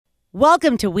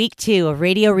Welcome to week 2 of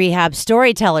Radio Rehab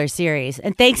Storytellers series,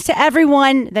 and thanks to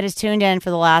everyone that has tuned in for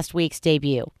the last week's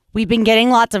debut. We've been getting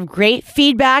lots of great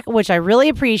feedback, which I really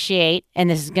appreciate, and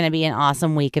this is going to be an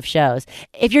awesome week of shows.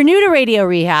 If you're new to Radio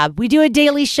Rehab, we do a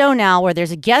daily show now where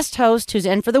there's a guest host who's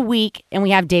in for the week, and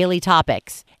we have daily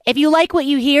topics. If you like what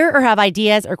you hear or have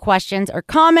ideas or questions or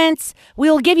comments,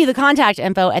 we will give you the contact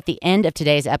info at the end of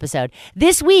today's episode.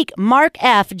 This week, Mark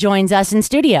F. joins us in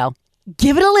studio.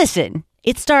 Give it a listen.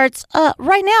 It starts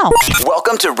right now.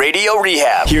 Welcome to Radio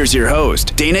Rehab. Here's your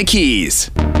host, Dana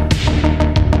Keys.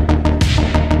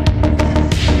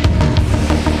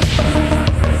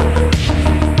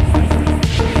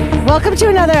 Welcome to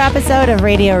another episode of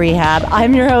Radio Rehab.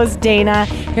 I'm your host, Dana,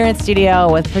 here in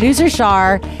studio with producer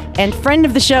Shar and friend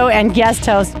of the show and guest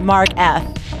host, Mark F.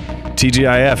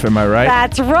 TGIF, am I right?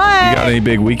 That's right. You got any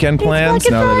big weekend plans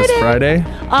now that it's Friday?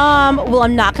 Well,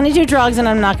 I'm not going to do drugs and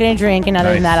I'm not going to drink, and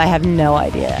other than that, I have no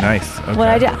idea. Nice. Okay. What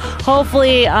I do,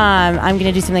 hopefully, I'm going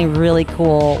to do something really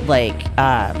cool, like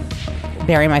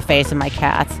bury my face in my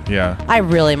cats. Yeah. I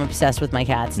really am obsessed with my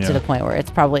cats to the point where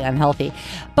it's probably unhealthy.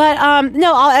 But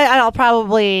no, I'll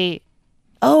probably.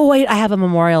 Oh wait, I have a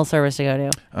memorial service to go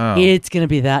to. Oh. It's going to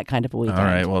be that kind of a weekend. All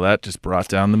right. Well, that just brought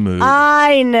down the mood.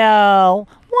 I know.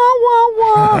 Wah, wah,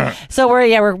 wah. So we're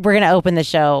going to open the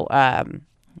show. I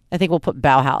think we'll put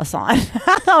Bauhaus on.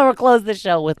 We'll close the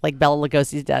show with like Bela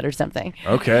Lugosi's Dead or something.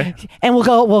 Okay. And we'll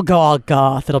go all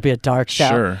goth. It'll be a dark show.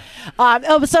 Sure.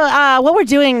 So what we're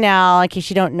doing now, in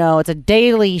case you don't know, it's a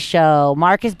daily show.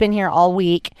 Mark has been here all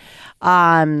week.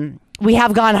 We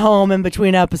have gone home in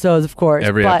between episodes, of course.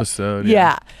 Every episode.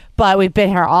 Yeah. But we've been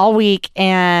here all week,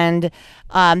 and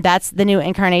that's the new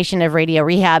incarnation of Radio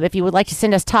Rehab. If you would like to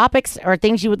send us topics or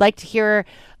things you would like to hear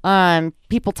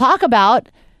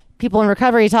people in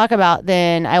recovery talk about,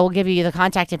 then I will give you the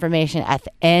contact information at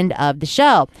the end of the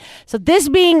show. So this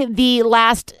being the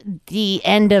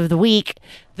end of the week,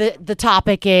 the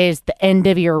topic is the end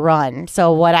of your run.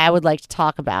 So what I would like to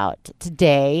talk about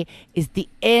today is the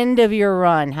end of your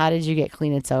run. How did you get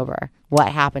clean and sober? What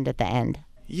happened at the end?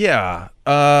 Yeah.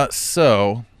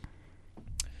 So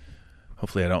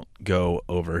hopefully I don't go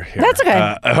over here. That's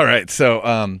okay. All right. So,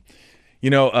 I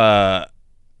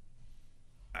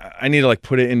need to like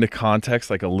put it into context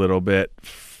like a little bit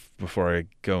before I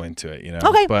go into it,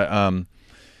 Okay. But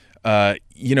when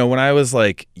I was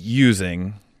like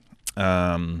using,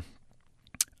 I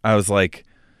was like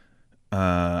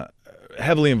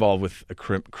heavily involved with a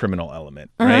criminal element,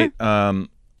 right? Yeah.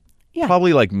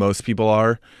 Probably like most people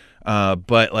are,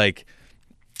 but like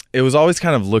it was always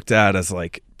kind of looked at as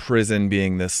like prison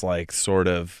being this like sort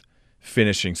of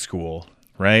finishing school,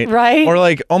 right? Right. Or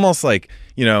like almost like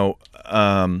you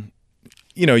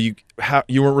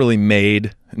weren't really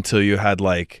made until you had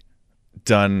like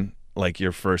done like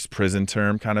your first prison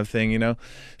term kind of thing,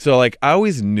 So like I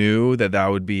always knew that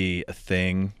would be a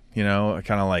thing, I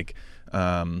kind of like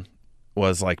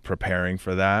was like preparing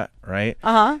for that, right?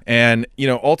 Uh-huh. And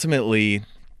ultimately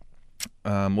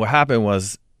what happened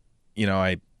was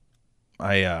I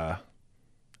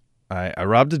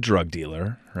robbed a drug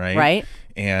dealer, right? Right.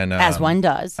 And as one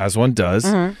does.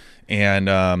 Mm-hmm.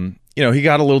 And he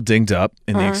got a little dinged up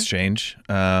in the exchange.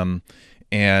 And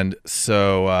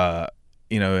so, I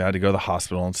had to go to the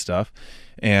hospital and stuff.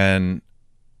 And,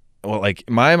 well, like,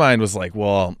 my mind was like,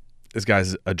 well, this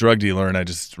guy's a drug dealer, and I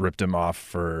just ripped him off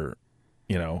for,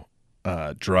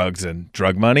 drugs and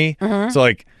drug money. So,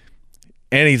 like,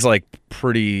 and he's, like,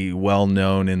 pretty well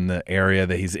known in the area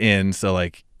that he's in. So,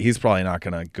 like, he's probably not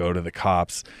going to go to the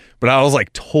cops. But I was,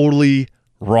 like, totally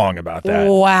wrong about that.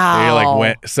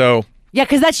 Wow. Yeah,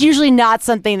 because that's usually not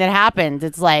something that happens.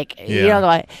 It's like,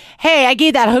 like, hey, I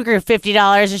gave that hooker $50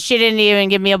 and she didn't even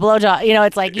give me a blowjob.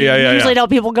 It's like, usually don't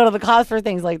people go to the cops for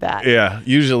things like that. Yeah,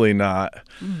 usually not.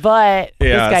 But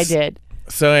this guy did.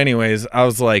 So anyways, I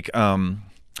was like, I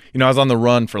was on the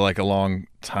run for like a long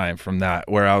time from that,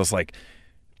 where I was like,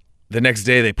 the next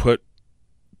day they put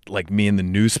like me in the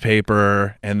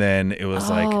newspaper, and then it was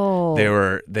like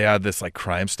they had this like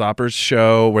Crime Stoppers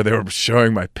show where they were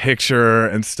showing my picture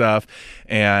and stuff,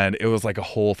 and it was like a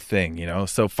whole thing,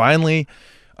 So finally,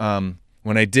 when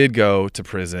I did go to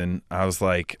prison, I was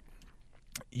like,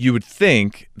 you would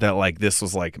think that like this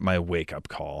was like my wake up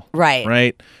call,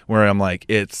 right, where I'm like,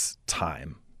 it's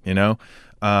time,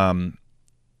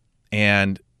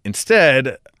 and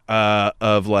instead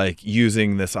of like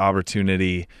using this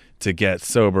opportunity to get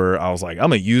sober, I was like,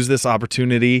 I'm gonna use this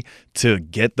opportunity to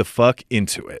get the fuck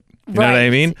into it. You know what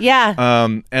I mean? Yeah.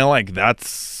 And like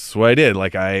that's what I did.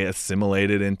 Like I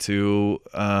assimilated into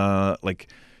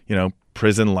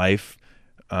prison life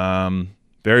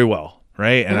very well,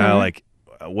 right? And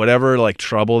whatever like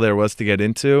trouble there was to get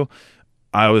into,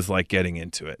 I was like getting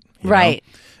into it. Right.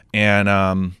 Know? And,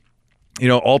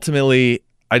 ultimately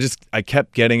I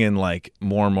kept getting in like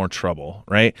more and more trouble.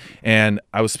 Right. And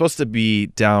I was supposed to be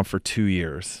down for 2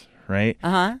 years. Right.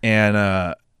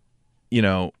 And,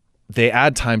 they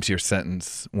add time to your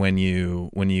sentence when you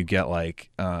get like,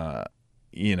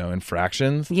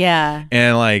 infractions. Yeah.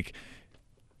 And like,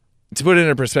 to put it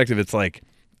into perspective, it's like,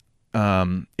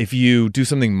 if you do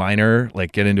something minor,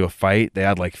 like get into a fight, they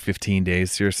add like 15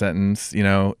 days to your sentence.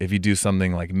 If you do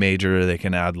something like major, they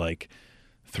can add like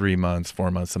 3 months, 4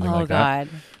 months, something like that. God.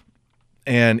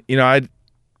 And, I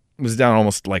was down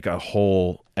almost like a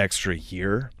whole extra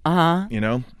year,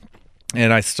 and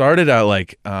I started out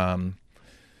like,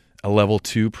 a level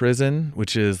 2 prison,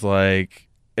 which is like,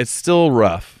 it's still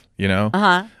rough,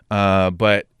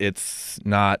 but it's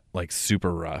not like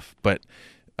super rough. But,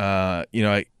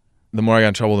 the more I got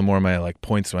in trouble, the more my like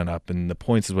points went up, and the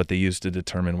points is what they use to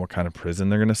determine what kind of prison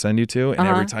they're going to send you to. And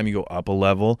every time you go up a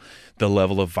level, the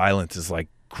level of violence is like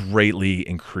greatly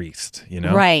increased,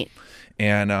 Right.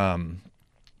 And,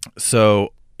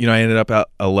 so, I ended up at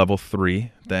a level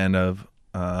 3, the end of,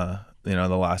 the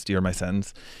last year of my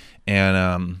sentence.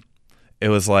 And, it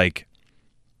was like,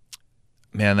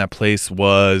 man, that place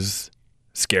was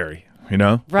scary,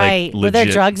 Right. Like, Were there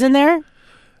legit. drugs in there?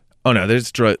 Oh no,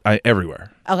 there's drugs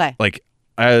everywhere. Okay. Like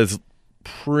I was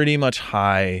pretty much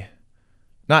high,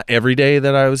 not every day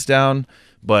that I was down,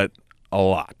 but a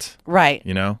lot. Right.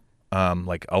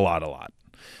 Like a lot.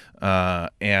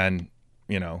 And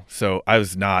so I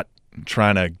was not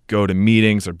trying to go to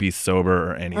meetings or be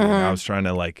sober or anything. I was trying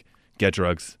to like get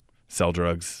drugs, sell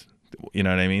drugs. You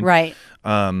know what I mean? Right.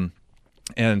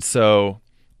 And so,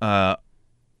 I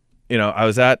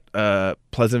was at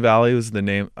Pleasant Valley was the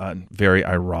name, very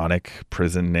ironic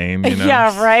prison name.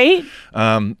 Yeah, right.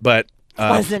 But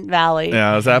Pleasant Valley.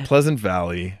 Yeah, I was at Pleasant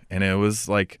Valley, and it was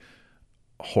like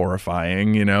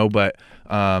horrifying, But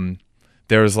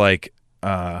there was like,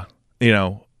 when I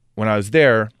was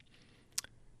there,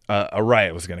 a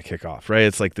riot was going to kick off. Right?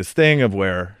 It's like this thing of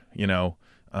where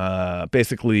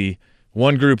basically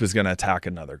one group is going to attack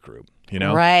another group.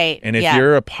 Right. And if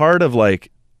you're a part of like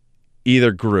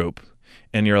either group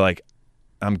and you're like,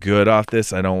 I'm good off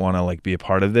this, I don't want to like be a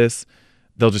part of this,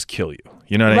 they'll just kill you.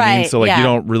 You know what I mean? So like you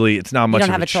don't really, it's not much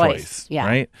of a choice. Yeah.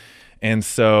 Right. And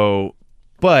so,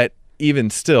 but even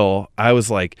still, I was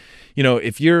like,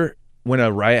 when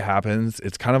a riot happens,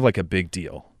 it's kind of like a big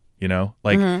deal,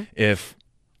 like if,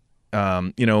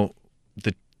 the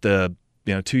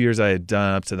 2 years I had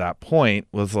done up to that point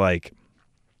was like,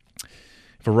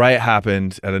 if a riot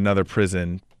happened at another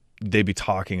prison, they'd be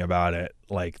talking about it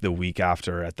like the week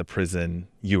after at the prison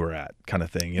you were at, kind of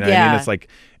thing. You know what I mean? It's like,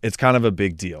 it's kind of a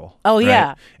big deal. Oh, right?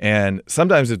 yeah. And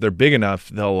sometimes if they're big enough,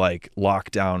 they'll like lock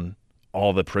down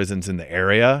all the prisons in the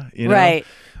area, Right.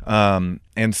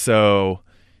 And so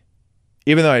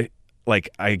even though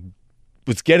I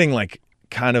was getting like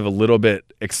kind of a little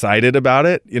bit excited about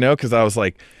it, because I was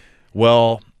like,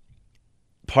 well,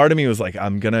 part of me was like,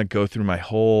 I'm going to go through my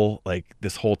whole, like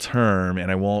this whole term and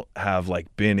I won't have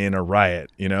like been in a riot,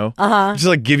 Just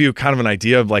like give you kind of an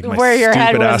idea of like my Where your head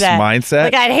stupid was ass at. mindset.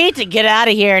 Like, I'd hate to get out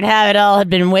of here and have it all had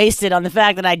been wasted on the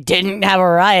fact that I didn't have a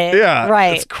riot. Yeah.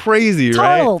 Right. It's crazy,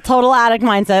 right? Total addict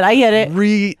mindset. I get it.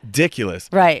 Ridiculous.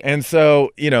 Right. And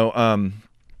so,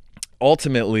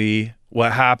 ultimately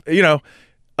what happened,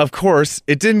 of course,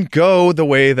 it didn't go the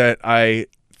way that I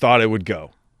thought it would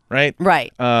go. Right.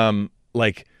 Right.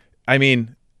 Like, I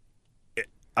mean,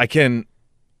 I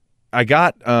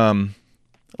got a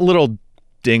little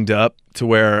dinged up to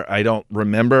where I don't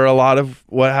remember a lot of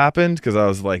what happened because I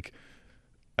was like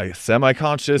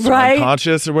semi-conscious or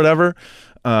unconscious or whatever.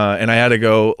 And I had to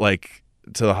go like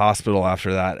to the hospital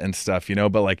after that and stuff,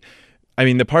 But like, I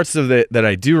mean, the parts of it that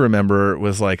I do remember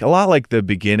was like a lot like the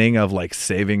beginning of like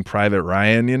Saving Private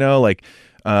Ryan, like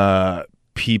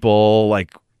people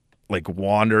like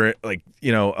wander, like,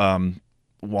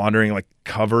 wandering like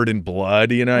covered in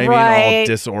blood, you know what I mean? All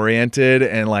disoriented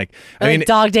and like, I mean,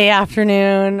 Dog Day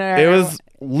Afternoon. It was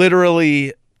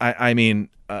literally, I mean,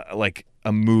 like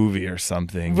a movie or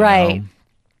something. Right.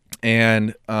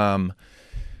 And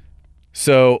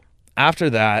so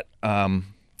after that, I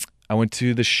went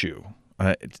to the SHU.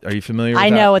 Are you familiar with that? I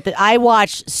know what I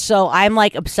watch. So I'm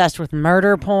like obsessed with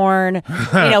murder porn,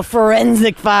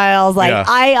 forensic files. Like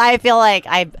I feel like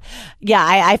I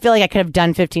feel like I could have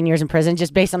done 15 years in prison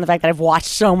just based on the fact that I've watched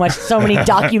so many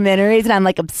documentaries and I'm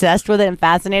like obsessed with it and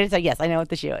fascinated. So yes, I know what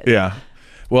the SHU is. Yeah.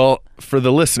 Well, for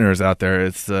the listeners out there,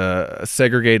 it's a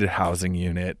segregated housing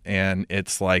unit, and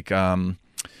it's like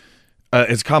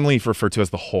It's commonly referred to as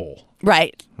the hole.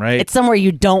 Right. Right. It's somewhere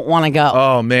you don't want to go.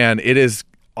 Oh man, it is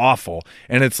awful.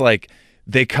 And it's like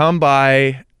they come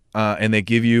by and they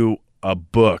give you a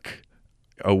book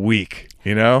a week,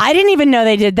 you know? I didn't even know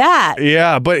they did that.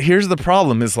 Yeah, but here's the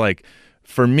problem is like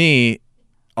for me,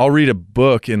 I'll read a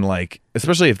book in like,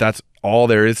 especially if that's all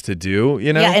there is to do,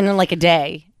 you know? Yeah, in like a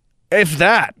day. If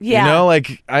that, Yeah. you know,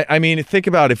 like, I mean, think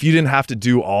about if you didn't have to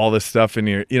do all this stuff in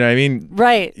your, you know what I mean?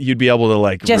 Right. You'd be able to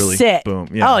like Just really sit. boom.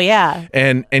 Yeah. Oh, yeah.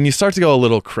 And you start to go a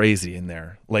little crazy in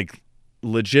there. Like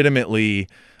legitimately,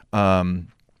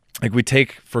 like we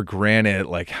take for granted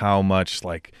like how much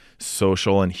like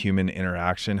social and human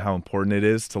interaction, how important it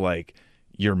is to like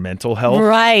your mental health.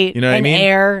 Right. You know what I mean?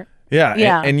 Air. Yeah.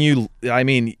 Yeah. And you, I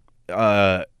mean,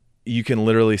 you can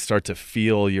literally start to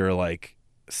feel your like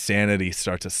sanity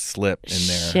start to slip in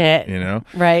there. Shit. You know?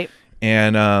 Right.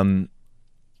 And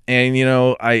you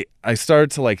know, I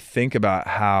started to like think about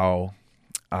how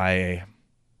I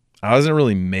wasn't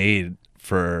really made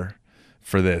for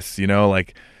this, you know,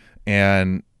 like,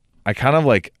 and I kind of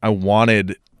like I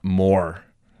wanted more,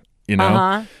 you know.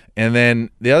 Uh-huh. And then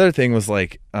the other thing was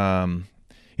like, you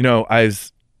know,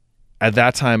 at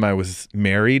that time I was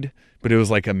married, but it was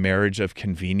like a marriage of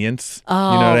convenience.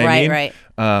 Oh, you know what I mean? Right.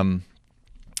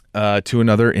 To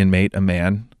another inmate, a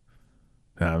man.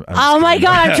 Oh my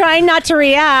God, I'm trying not to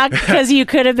react because you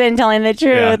could have been telling the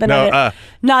truth. Yeah, And no,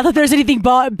 not that there's anything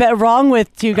wrong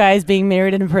with two guys being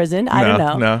married in prison. I don't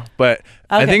know. No, but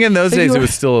I Okay. think in those So days you it were-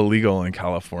 was still illegal in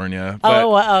California. But,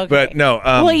 okay. But no.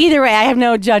 Well, either way, I have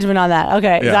no judgment on that.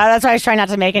 Okay. Yeah. That's why I was trying not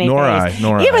to make any Nor face.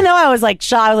 I. Even though I was like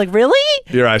shocked. I was like, really?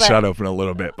 your eyes shot open a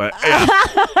little bit, but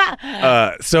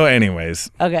yeah. So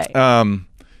anyways, Okay.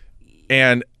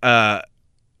 and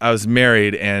I was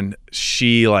married, and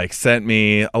she like sent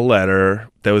me a letter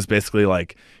that was basically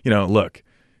like, you know, look,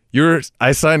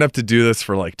 I signed up to do this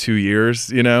for like 2 years,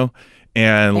 you know,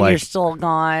 and like you're still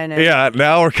gone. And yeah,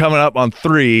 now we're coming up on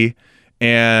 3,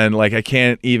 and like I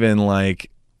can't even like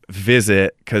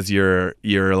visit because you're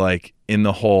like in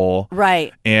the hole,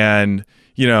 Right. and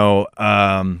you know,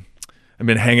 I've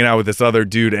been hanging out with this other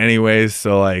dude anyways,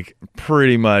 so like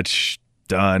pretty much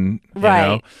done, you Right.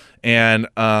 know? And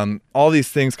all these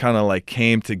things kind of like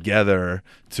came together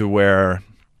to where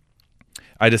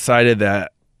I decided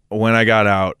that when I got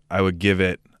out, I would give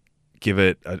it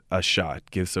a shot,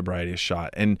 give sobriety a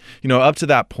shot. And you know, up to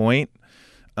that point,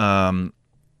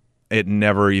 it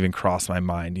never even crossed my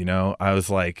mind. You know, I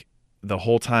was like, the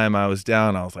whole time I was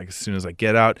down, I was like, as soon as I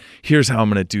get out, here's how I'm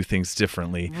going to do things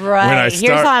differently. Right.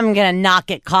 Here's how I'm going to not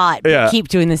get caught, but Yeah. keep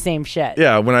doing the same shit.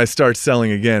 Yeah, when I start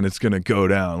selling again, it's going to go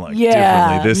down like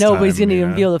differently this nobody's time. gonna you even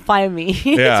know? be able to find me.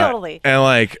 Yeah. Totally. And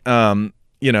like,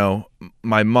 you know,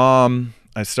 my mom,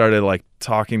 I started like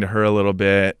talking to her a little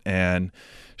bit, and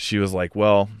she was like,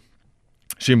 well,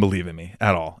 she didn't believe in me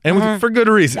at all. And for good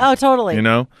reason. Oh, totally. You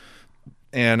know?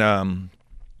 And,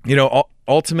 you know,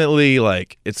 ultimately,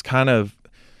 like, it's kind of,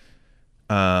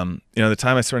 you know, the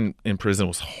time I spent in prison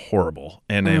was horrible,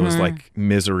 and it was like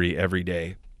misery every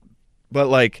day. But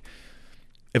like,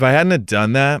 if I hadn't have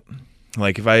done that,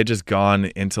 like if I had just gone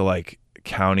into like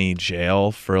county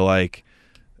jail for like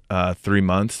 3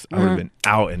 months, I would have been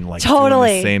out and like doing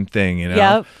the same thing, you know?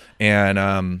 Yep.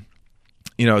 And,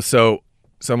 you know, so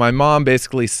my mom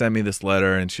basically sent me this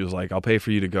letter, and she was like, I'll pay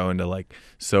for you to go into like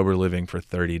sober living for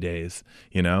 30 days,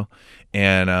 you know?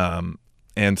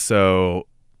 And so,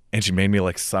 and she made me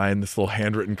like sign this little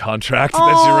handwritten contract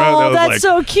that she wrote. That was that's like,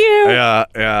 so cute. Yeah.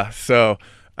 Yeah. So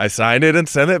I signed it and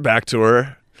sent it back to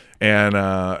her. And,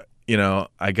 you know,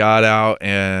 I got out,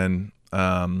 and,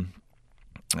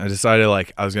 I decided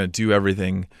like I was going to do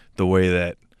everything the way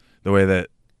that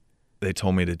they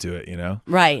told me to do it, you know?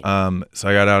 Right. So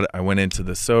I got out, I went into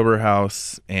the sober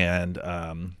house, and,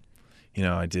 you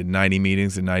know, I did 90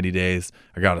 meetings in 90 days.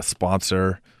 I got a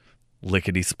sponsor,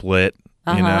 lickety split,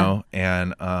 you know,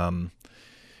 and, you know,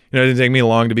 it didn't take me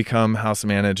long to become house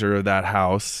manager of that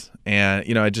house. And,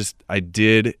 you know, I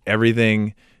did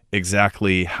everything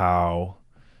exactly how,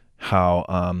 you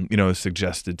know, it was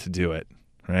suggested to do it.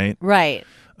 Right. Right.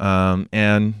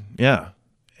 And yeah,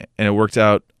 and it worked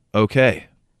out okay.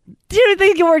 Dude, I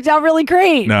think it worked out really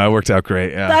great. No, it worked out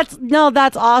great. Yeah.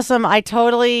 That's awesome. I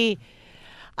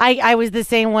was the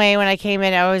same way when I came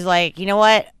in. I was like, you know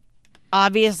what?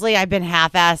 Obviously, I've been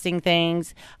half-assing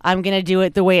things. I'm going to do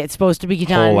it the way it's supposed to be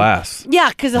done. Whole ass. Yeah,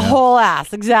 because the whole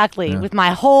ass. Exactly. With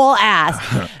my whole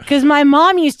ass. Because my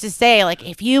mom used to say, like,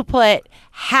 if you put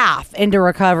half into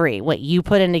recovery, what you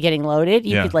put into getting loaded,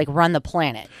 you could, like, run the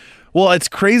planet. Well, it's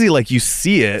crazy. Like, you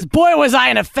see it. Boy, was I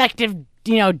an effective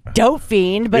dope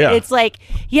fiend, but Yeah. it's like,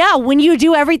 yeah, when you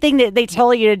do everything that they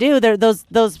tell you to do,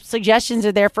 those suggestions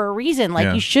are there for a reason. Like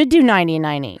Yeah. you should do 90 and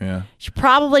 90. Yeah. You should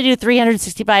probably do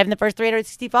 365 in the first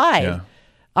 365. Yeah.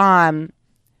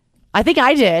 I think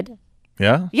I did.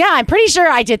 Yeah. Yeah, I'm pretty sure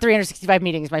I did 365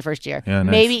 meetings my first year. Yeah,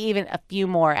 nice. Maybe even a few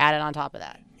more added on top of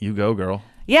that. You go, girl.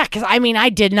 Yeah, because I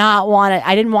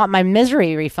didn't want my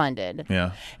misery refunded.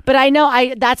 Yeah. But I know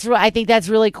I think that's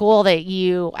really cool that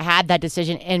you had that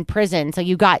decision in prison. So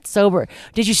you got sober.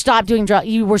 Did you stop doing drugs?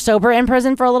 You were sober in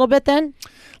prison for a little bit then?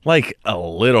 Like a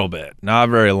little bit, not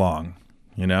very long,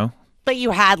 But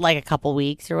you had like a couple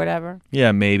weeks or whatever.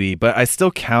 Yeah, maybe. But I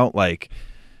still count like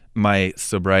my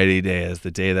sobriety day as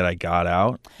the day that I got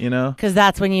out, Because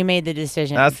that's when you made the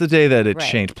decision. That's the day that it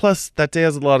Right. changed. Plus, that day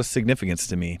has a lot of significance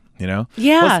to me, Yeah.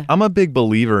 Plus, I'm a big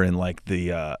believer in like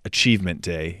the achievement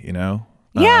day,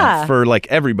 Yeah. For like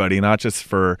everybody, not just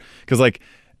because like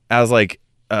as like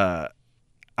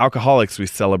alcoholics, we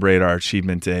celebrate our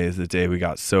achievement day as the day we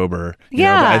got sober.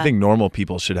 Yeah. But I think normal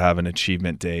people should have an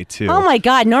achievement day too. Oh my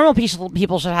God, normal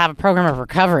people should have a program of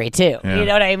recovery too. Yeah. You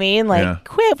know what I mean? Like, Yeah.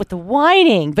 quit with the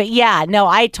whining. But yeah, no,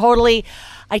 I totally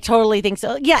think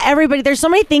so. Yeah, everybody, there's so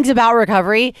many things about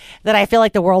recovery that I feel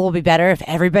like the world will be better if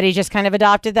everybody just kind of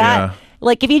adopted that. Yeah.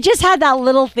 Like if you just had that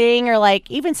little thing, or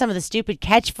like even some of the stupid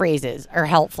catchphrases are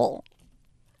helpful.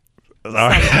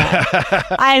 Not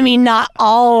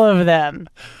all of them.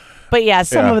 But yeah,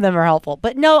 some Yeah. of them are helpful.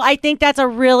 But no, I think that's a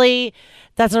really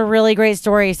great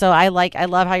story. So I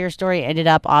love how your story ended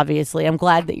up, obviously. I'm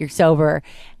glad that you're sober.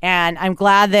 And I'm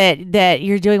glad that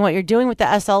you're doing what you're doing with the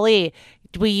SLE.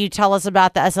 Will you tell us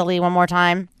about the SLE one more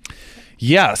time?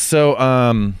 Yeah. So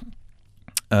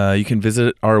you can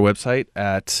visit our website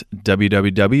at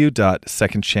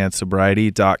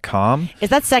www.secondchancesobriety.com. Is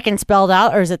that second spelled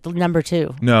out, or is it the number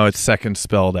 2? No, it's second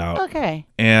spelled out. Okay.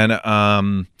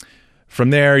 And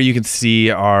from there, you can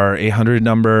see our 800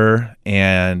 number,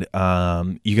 and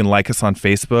you can like us on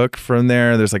Facebook. From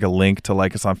there, there's like a link to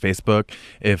like us on Facebook.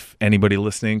 If anybody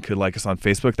listening could like us on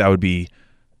Facebook, that would be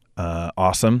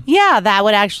awesome. Yeah, that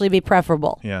would actually be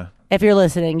preferable. Yeah. If you're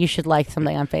listening, you should like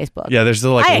something on Facebook. Yeah, there's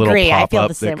like I a little agree. I feel pop-up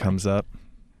the same that way. comes up.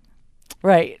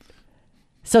 Right.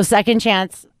 So Second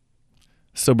Chance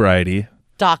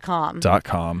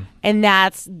Sobriety.com. And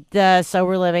that's the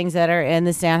sober livings that are in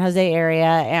the San Jose area,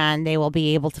 and they will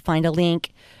be able to find a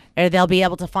link, or they'll be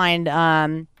able to find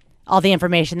all the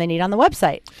information they need on the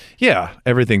website Yeah,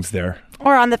 everything's there.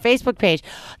 or on the Facebook page.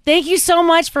 Thank you so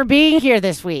much for being here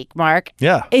this week, Mark.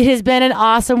 Yeah. It has been an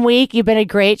awesome week. You've been a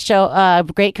great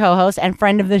great co-host and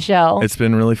friend of the show. It's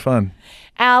been really fun.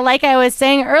 Like I was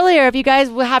saying earlier, if you guys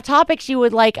have topics you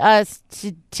would like us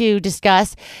to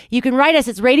discuss, you can write us.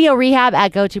 It's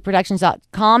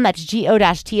radioRehab@gotoproductions.com. That's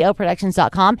GO-TO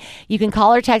productions.com. You can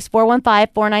call or text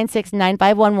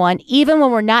 415-496-9511. Even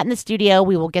when we're not in the studio,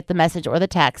 we will get the message or the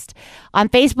text. On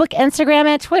Facebook, Instagram,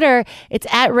 and Twitter, it's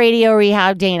at Radio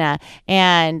Rehab Dana.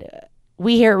 And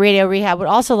we here at Radio Rehab would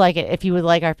also like it if you would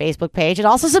like our Facebook page. And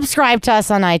also subscribe to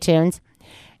us on iTunes.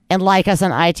 And like us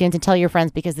on iTunes, and tell your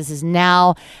friends, because this is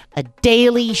now a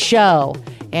daily show.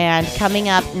 And coming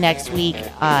up next week,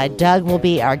 Doug will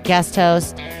be our guest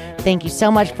host. Thank you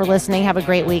so much for listening. Have a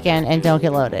great weekend, and don't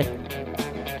get loaded.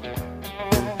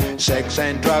 Sex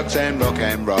and drugs and rock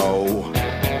and roll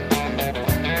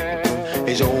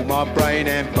is all my brain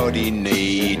and body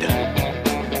need.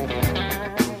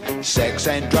 Sex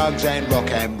and drugs and rock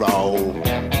and roll